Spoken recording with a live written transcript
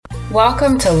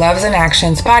Welcome to Loves and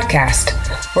Actions podcast,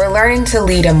 where learning to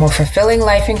lead a more fulfilling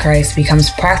life in Christ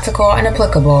becomes practical and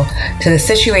applicable to the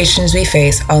situations we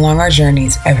face along our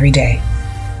journeys every day.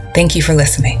 Thank you for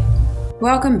listening.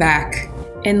 Welcome back.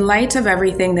 In light of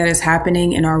everything that is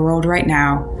happening in our world right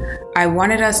now, I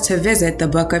wanted us to visit the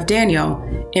book of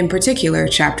Daniel, in particular,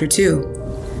 chapter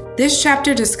 2. This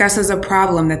chapter discusses a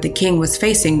problem that the king was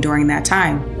facing during that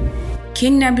time.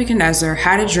 King Nebuchadnezzar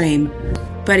had a dream,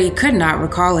 but he could not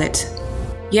recall it.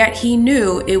 Yet he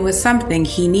knew it was something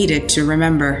he needed to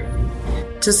remember.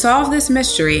 To solve this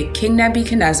mystery, King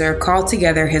Nebuchadnezzar called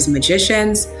together his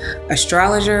magicians,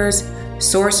 astrologers,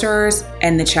 sorcerers,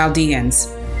 and the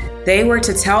Chaldeans. They were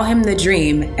to tell him the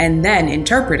dream and then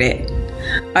interpret it.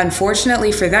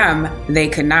 Unfortunately for them, they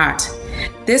could not.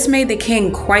 This made the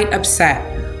king quite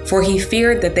upset, for he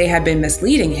feared that they had been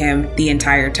misleading him the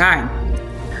entire time.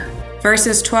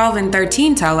 Verses 12 and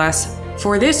 13 tell us,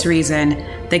 "For this reason,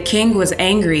 the king was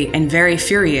angry and very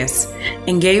furious,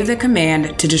 and gave the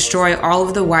command to destroy all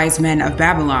of the wise men of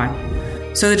Babylon.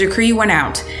 So the decree went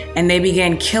out, and they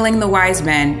began killing the wise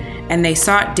men, and they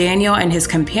sought Daniel and his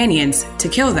companions to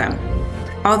kill them."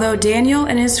 Although Daniel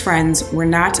and his friends were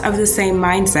not of the same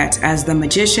mindset as the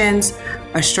magicians,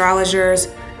 astrologers,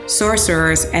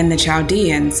 sorcerers, and the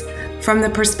Chaldeans, from the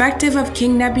perspective of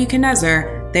King Nebuchadnezzar,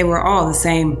 they were all the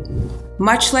same.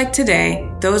 Much like today,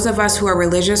 those of us who are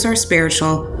religious or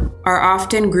spiritual are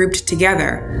often grouped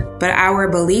together, but our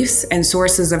beliefs and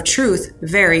sources of truth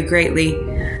vary greatly.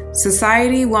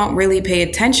 Society won't really pay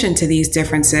attention to these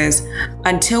differences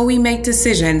until we make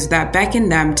decisions that beckon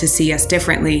them to see us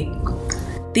differently.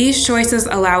 These choices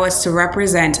allow us to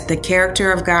represent the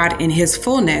character of God in His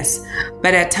fullness,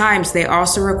 but at times they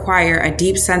also require a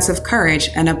deep sense of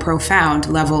courage and a profound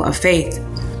level of faith.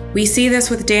 We see this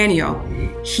with Daniel.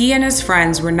 He and his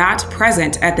friends were not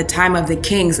present at the time of the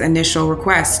king's initial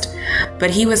request, but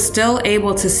he was still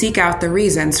able to seek out the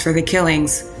reasons for the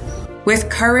killings. With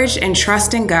courage and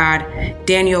trust in God,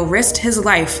 Daniel risked his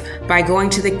life by going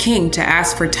to the king to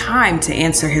ask for time to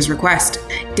answer his request.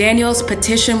 Daniel's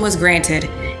petition was granted.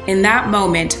 In that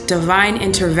moment, divine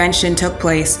intervention took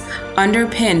place,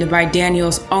 underpinned by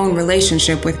Daniel's own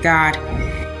relationship with God.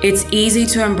 It's easy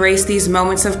to embrace these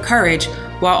moments of courage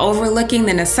while overlooking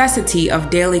the necessity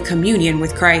of daily communion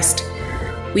with Christ.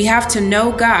 We have to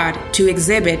know God to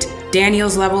exhibit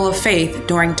Daniel's level of faith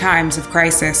during times of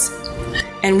crisis.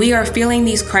 And we are feeling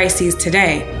these crises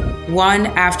today, one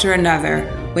after another,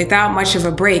 without much of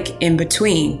a break in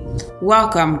between.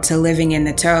 Welcome to Living in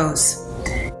the Toes.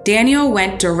 Daniel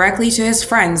went directly to his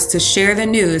friends to share the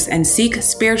news and seek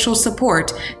spiritual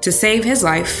support to save his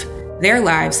life, their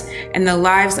lives, and the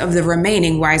lives of the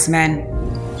remaining wise men.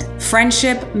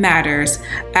 Friendship matters,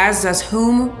 as does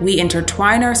whom we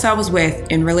intertwine ourselves with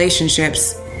in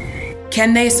relationships.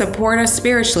 Can they support us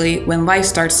spiritually when life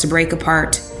starts to break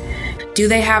apart? Do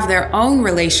they have their own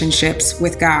relationships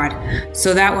with God,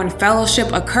 so that when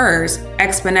fellowship occurs,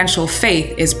 exponential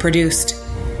faith is produced?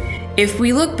 If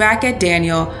we look back at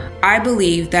Daniel, I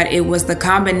believe that it was the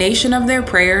combination of their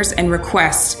prayers and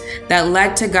requests that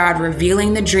led to God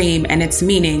revealing the dream and its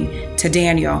meaning to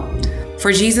Daniel.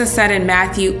 For Jesus said in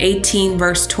Matthew 18,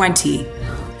 verse 20,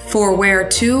 "For where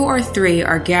 2 or 3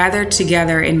 are gathered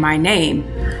together in my name,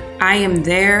 I am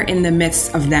there in the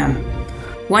midst of them."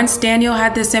 Once Daniel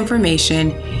had this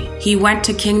information, he went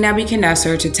to King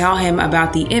Nebuchadnezzar to tell him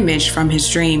about the image from his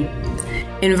dream.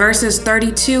 In verses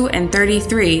 32 and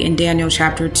 33 in Daniel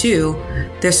chapter 2,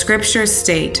 the scriptures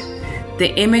state,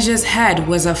 "The image's head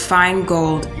was of fine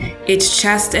gold, its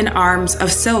chest and arms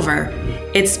of silver,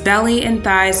 its belly and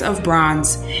thighs of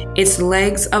bronze, its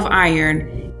legs of iron,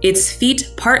 its feet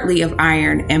partly of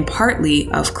iron and partly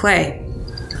of clay.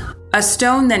 A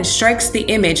stone then strikes the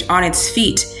image on its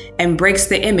feet and breaks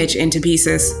the image into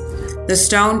pieces. The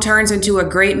stone turns into a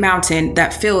great mountain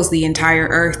that fills the entire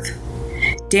earth."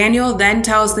 Daniel then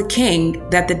tells the king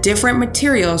that the different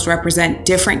materials represent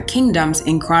different kingdoms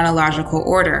in chronological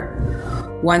order.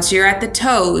 Once you're at the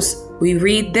toes, we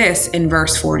read this in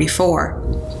verse 44.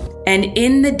 "And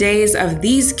in the days of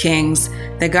these kings,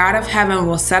 the God of heaven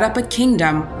will set up a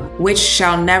kingdom which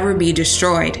shall never be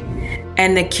destroyed,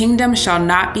 and the kingdom shall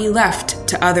not be left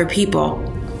to other people.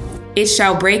 It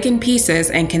shall break in pieces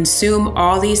and consume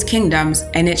all these kingdoms,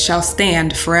 and it shall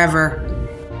stand forever."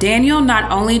 Daniel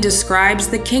not only describes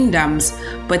the kingdoms,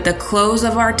 but the close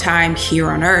of our time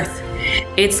here on earth.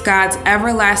 It's God's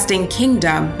everlasting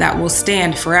kingdom that will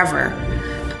stand forever.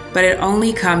 But it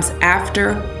only comes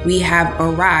after we have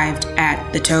arrived at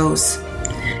the toes.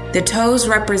 The toes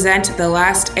represent the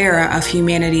last era of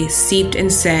humanity steeped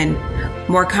in sin,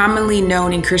 more commonly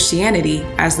known in Christianity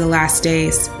as the last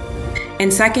days. In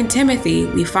 2 Timothy,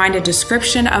 we find a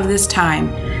description of this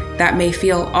time that may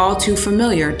feel all too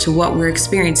familiar to what we're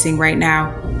experiencing right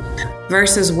now.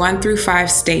 Verses 1 through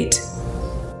 5 state,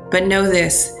 "But know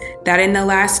this, that in the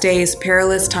last days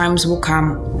perilous times will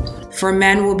come. For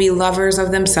men will be lovers of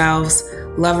themselves,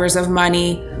 lovers of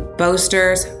money,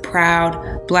 boasters,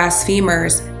 proud,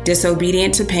 blasphemers,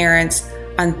 disobedient to parents,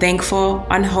 unthankful,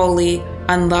 unholy,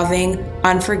 unloving,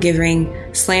 unforgiving,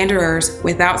 slanderers,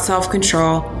 without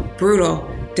self-control, brutal,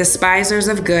 despisers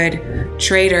of good,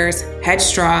 traitors,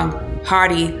 headstrong,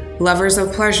 haughty, lovers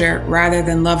of pleasure rather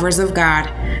than lovers of God,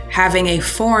 having a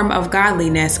form of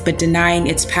godliness but denying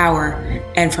its power,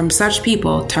 and from such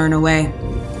people turn away."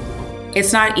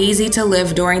 It's not easy to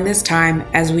live during this time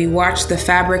as we watch the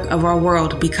fabric of our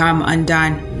world become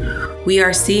undone. We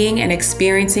are seeing and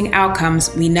experiencing outcomes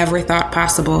we never thought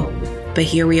possible, but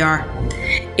here we are.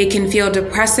 It can feel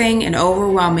depressing and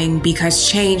overwhelming because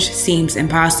change seems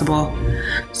impossible.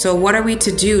 So what are we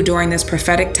to do during this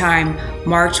prophetic time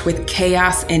marked with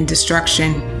chaos and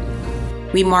destruction?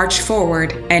 We march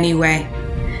forward anyway.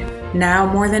 Now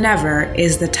more than ever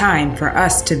is the time for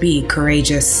us to be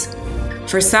courageous.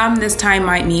 For some, this time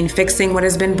might mean fixing what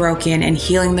has been broken and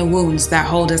healing the wounds that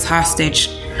hold us hostage.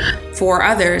 For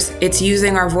others, it's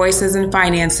using our voices and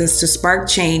finances to spark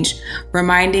change,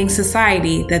 reminding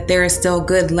society that there is still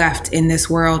good left in this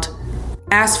world.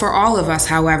 As for all of us,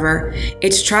 however,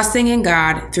 it's trusting in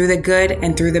God through the good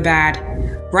and through the bad.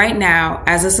 Right now,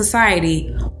 as a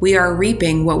society, we are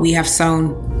reaping what we have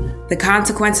sown. The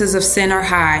consequences of sin are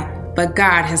high, but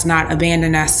God has not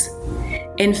abandoned us.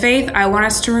 In faith, I want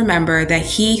us to remember that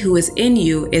He who is in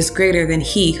you is greater than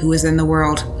he who is in the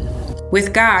world.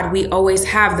 With God, we always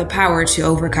have the power to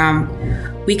overcome.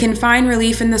 We can find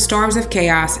relief in the storms of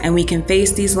chaos, and we can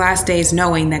face these last days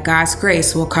knowing that God's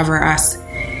grace will cover us.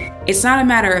 It's not a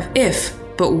matter of if,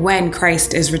 but when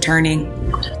Christ is returning.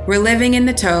 We're living in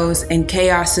the toes, and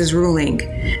chaos is ruling.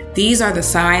 These are the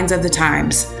signs of the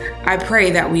times. I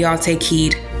pray that we all take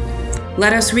heed.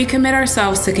 Let us recommit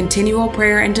ourselves to continual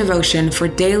prayer and devotion for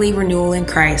daily renewal in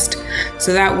Christ,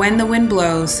 so that when the wind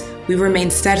blows, we remain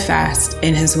steadfast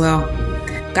in His will.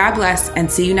 God bless, and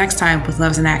see you next time with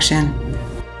Loves in Action.